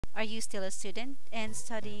Are you still a student and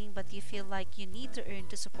studying but you feel like you need to earn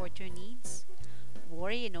to support your needs?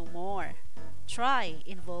 Worry no more. Try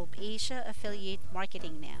Involve Asia Affiliate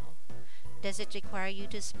Marketing now. Does it require you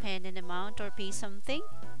to spend an amount or pay something?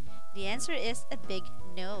 The answer is a big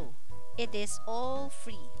no. It is all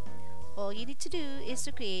free. All you need to do is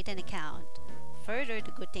to create an account. Further,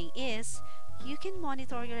 the good thing is you can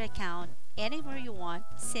monitor your account anywhere you want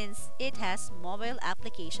since it has mobile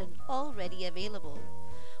application already available.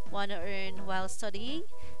 Want to earn while studying?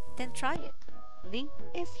 Then try it. Link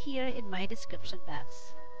is here in my description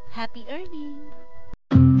box. Happy earning!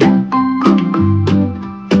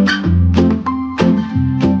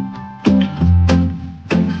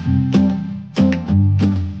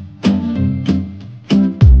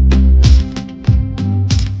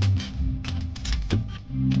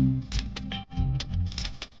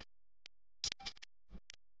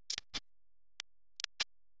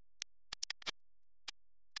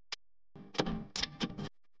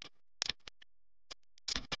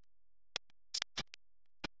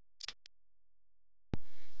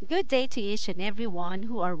 Good day to each and everyone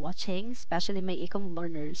who are watching, especially my Ecomm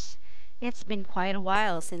learners. It's been quite a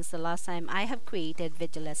while since the last time I have created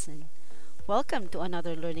video lesson. Welcome to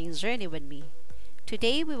another learning journey with me.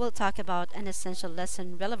 Today we will talk about an essential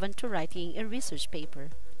lesson relevant to writing a research paper.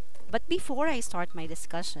 But before I start my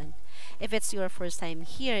discussion, if it's your first time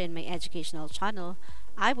here in my educational channel,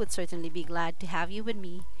 I would certainly be glad to have you with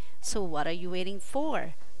me. So what are you waiting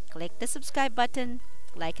for? Click the subscribe button,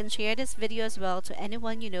 like and share this video as well to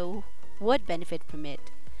anyone you know would benefit from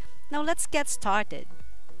it. Now let's get started.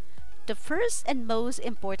 The first and most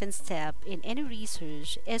important step in any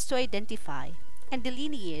research is to identify and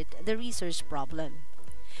delineate the research problem.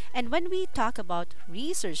 And when we talk about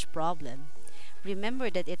research problem, remember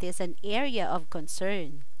that it is an area of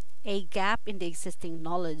concern, a gap in the existing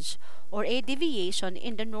knowledge, or a deviation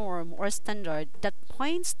in the norm or standard that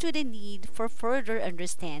points to the need for further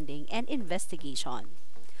understanding and investigation.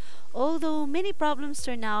 Although many problems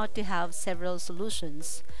turn out to have several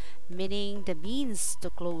solutions, meaning the means to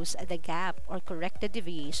close the gap or correct the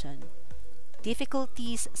deviation,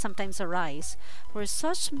 difficulties sometimes arise where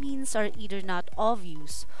such means are either not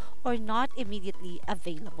obvious or not immediately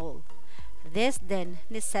available. This then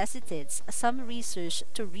necessitates some research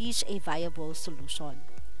to reach a viable solution.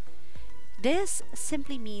 This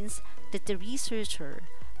simply means that the researcher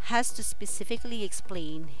has to specifically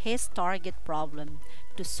explain his target problem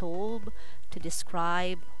to solve, to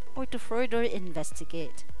describe, or to further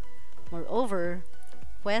investigate. Moreover,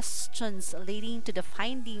 questions leading to the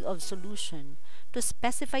finding of solution to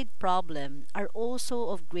specified problem are also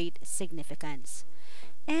of great significance.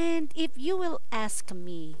 And if you will ask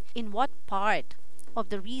me, in what part of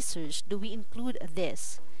the research do we include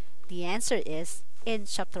this? The answer is in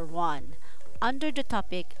Chapter 1, under the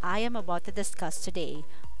topic I am about to discuss today,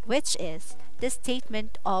 which is the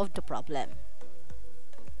statement of the problem.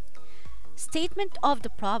 Statement of the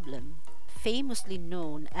problem, famously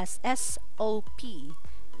known as S.O.P,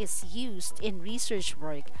 is used in research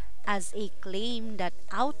work as a claim that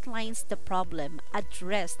outlines the problem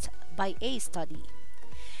addressed by a study.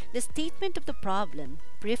 The statement of the problem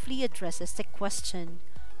briefly addresses the question,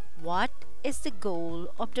 what is the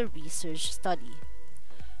goal of the research study?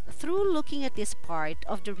 Through looking at this part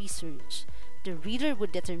of the research, the reader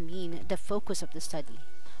would determine the focus of the study,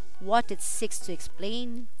 what it seeks to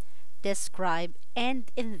explain, describe,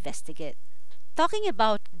 and investigate. Talking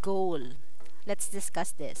about goal, let's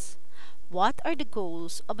discuss this. What are the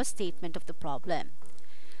goals of a statement of the problem?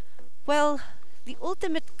 Well, the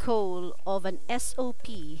ultimate goal of an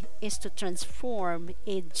S.O.P is to transform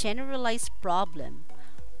a generalized problem,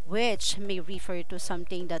 which may refer to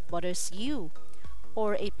something that bothers you,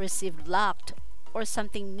 or a perceived lack, or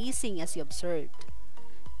something missing as you observed,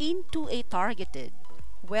 into a targeted,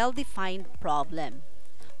 well-defined problem,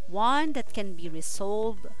 one that can be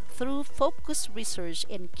resolved through focused research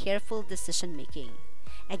and careful decision-making.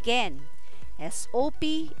 Again,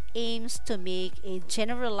 S.O.P aims to make a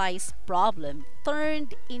generalized problem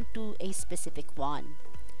turned into a specific one.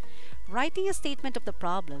 Writing a statement of the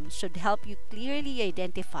problem should help you clearly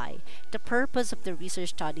identify the purpose of the research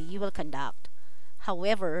study you will conduct.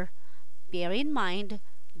 However, bear in mind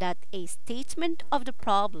that a statement of the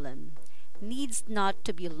problem needs not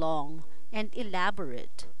to be long and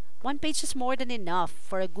elaborate. One page is more than enough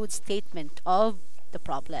for a good statement of the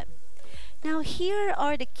problem. Now, here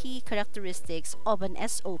are the key characteristics of an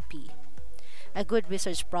S.O.P. A good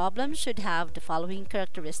research problem should have the following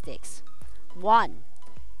characteristics. 1.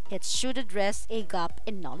 It should address a gap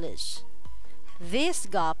in knowledge. This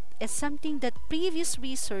gap is something that previous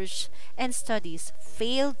research and studies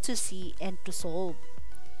failed to see and to solve.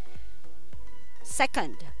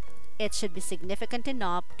 Second, it should be significant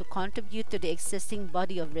enough to contribute to the existing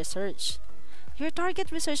body of research. Your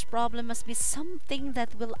target research problem must be something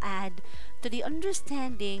that will add to the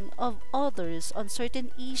understanding of others on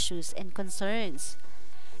certain issues and concerns.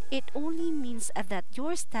 It only means that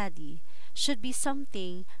your study should be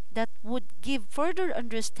something that would give further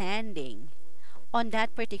understanding on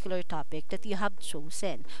that particular topic that you have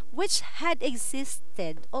chosen, which had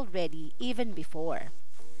existed already even before.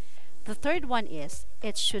 The third one is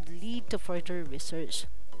it should lead to further research.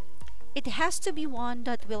 It has to be one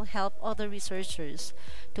that will help other researchers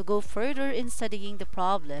to go further in studying the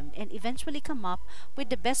problem and eventually come up with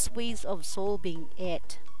the best ways of solving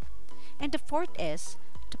it. And the fourth is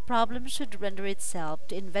the problem should render itself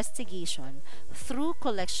to investigation through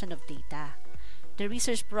collection of data. The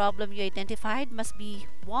research problem you identified must be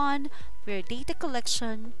one where data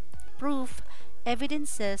collection, proof,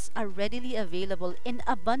 evidences are readily available in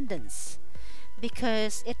abundance,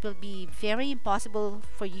 because it will be very impossible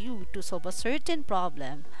for you to solve a certain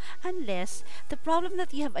problem unless the problem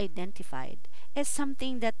that you have identified is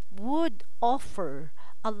something that would offer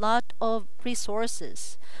a lot of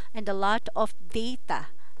resources and a lot of data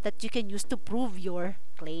that you can use to prove your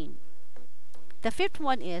claim. The fifth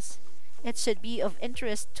one is it should be of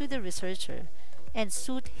interest to the researcher and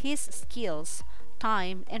suit his skills,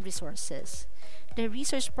 time, and resources. The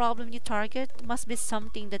research problem you target must be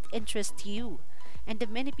something that interests you and the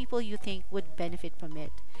many people you think would benefit from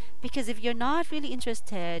it. Because if you're not really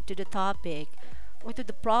interested to the topic or to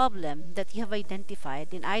the problem that you have identified,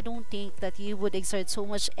 then I don't think that you would exert so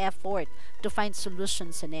much effort to find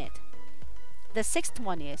solutions in it. The sixth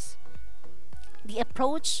one is the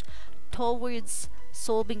approach towards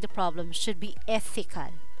solving the problem should be ethical.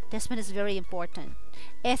 This one is very important.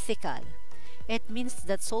 Ethical. It means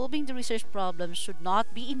that solving the research problem should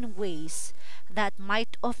not be in ways that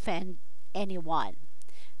might offend anyone.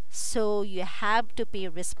 So you have to pay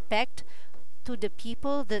respect to the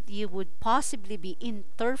people that you would possibly be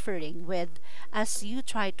interfering with as you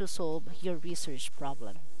try to solve your research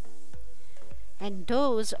problem. And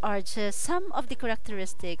those are just some of the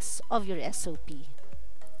characteristics of your S.O.P.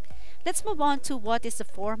 Let's move on to what is the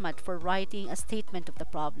format for writing a statement of the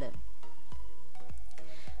problem.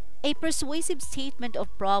 A persuasive statement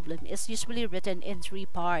of problem is usually written in three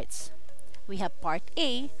parts. We have part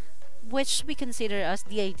A, which we consider as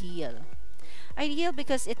the ideal. Ideal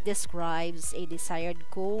because it describes a desired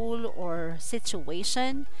goal or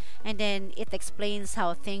situation, and then it explains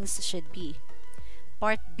how things should be.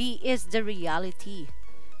 Part B is the reality,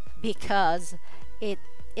 because it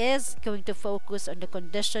is going to focus on the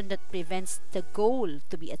condition that prevents the goal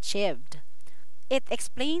to be achieved. It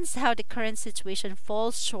explains how the current situation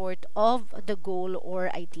falls short of the goal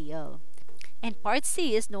or ideal. And part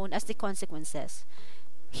C is known as the consequences.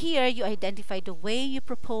 Here, you identify the way you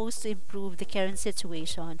propose to improve the current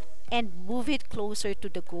situation and move it closer to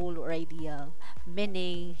the goal or ideal.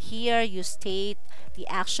 Meaning, here you state the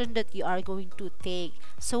action that you are going to take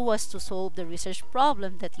so as to solve the research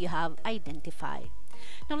problem that you have identified.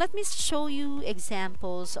 Now, let me show you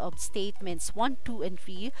examples of statements 1, 2, and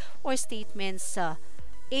 3, or statements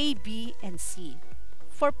A, B, and C.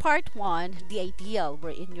 For part 1, the ideal,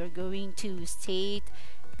 wherein you're going to state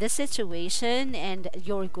the situation and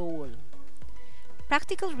your goal.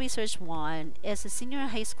 Practical Research 1 is a senior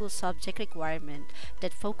high school subject requirement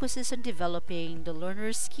that focuses on developing the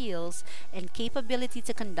learner's skills and capability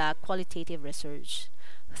to conduct qualitative research.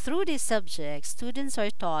 Through this subject, students are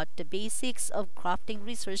taught the basics of crafting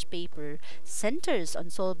research paper, centers on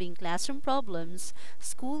solving classroom problems,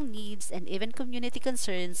 school needs, and even community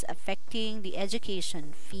concerns affecting the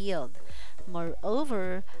education field.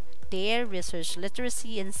 Moreover, their research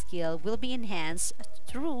literacy and skill will be enhanced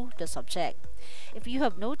through the subject. If you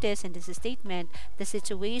have noticed in this statement, the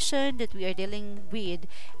situation that we are dealing with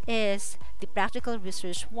is the Practical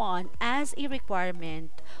Research 1 as a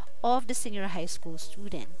requirement of the senior high school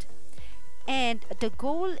student. And the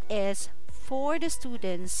goal is for the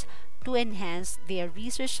students to enhance their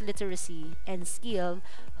research literacy and skill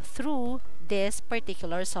through this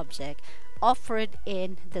particular subject offered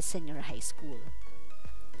in the senior high school.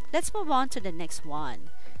 Let's move on to the next one,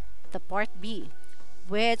 the part B,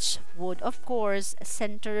 which would of course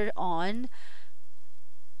center on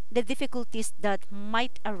the difficulties that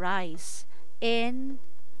might arise in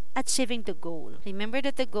achieving the goal. Remember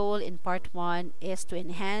that the goal in part 1 is to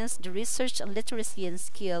enhance the research literacy and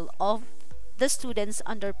skill of the students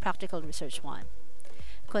under Practical Research 1.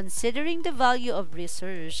 Considering the value of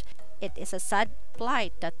research, it is a sad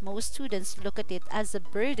plight that most students look at it as a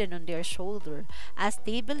burden on their shoulder, as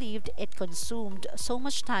they believed it consumed so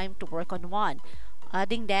much time to work on one.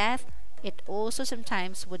 Adding that, it also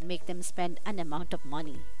sometimes would make them spend an amount of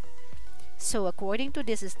money. So according to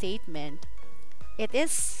this statement, it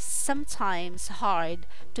is sometimes hard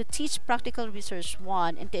to teach practical research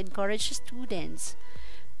one and to encourage students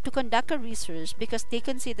to conduct a research because they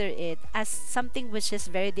consider it as something which is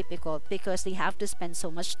very difficult because they have to spend so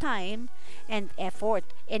much time and effort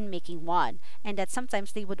in making one, and that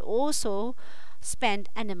sometimes they would also spend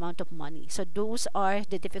an amount of money. So those are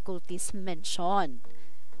the difficulties mentioned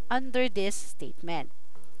under this statement.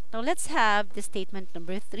 Now let's have the statement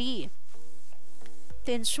number 3.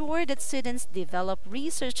 To ensure that students develop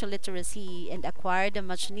research literacy and acquire the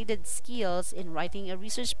much needed skills in writing a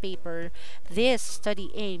research paper, this study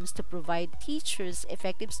aims to provide teachers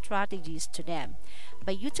effective strategies to them.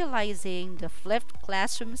 By utilizing the flipped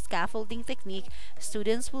classroom scaffolding technique,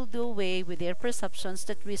 students will do away with their perceptions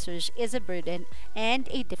that research is a burden and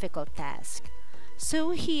a difficult task. So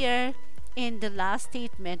here, in the last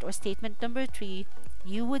statement or statement number 3,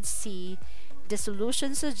 you would see the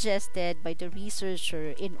solution suggested by the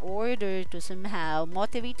researcher in order to somehow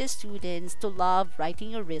motivate the students to love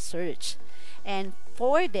writing a research and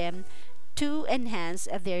for them to enhance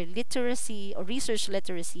their literacy or research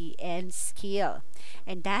literacy and skill.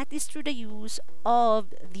 And that is through the use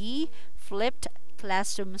of the flipped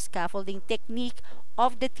classroom scaffolding technique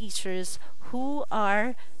of the teachers who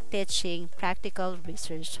are teaching practical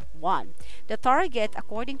research 1. The target,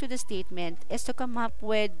 according to the statement, is to come up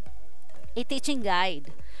with a teaching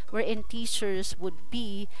guide wherein teachers would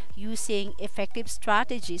be using effective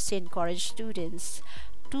strategies to encourage students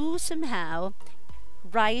to somehow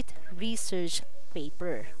write research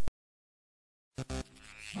paper.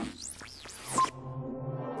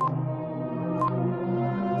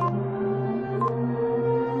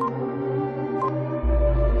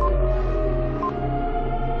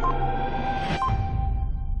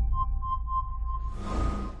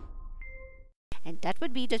 And that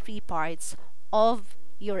would be the 3 parts of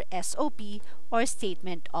your SOP or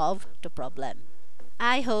statement of the problem.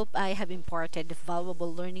 I hope I have imparted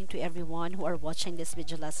valuable learning to everyone who are watching this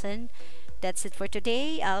video lesson. That's it for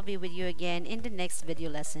today. I'll be with you again in the next video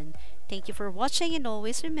lesson. Thank you for watching, and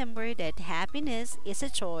always remember that happiness is a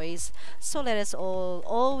choice. So let us all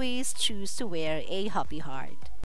always choose to wear a happy heart.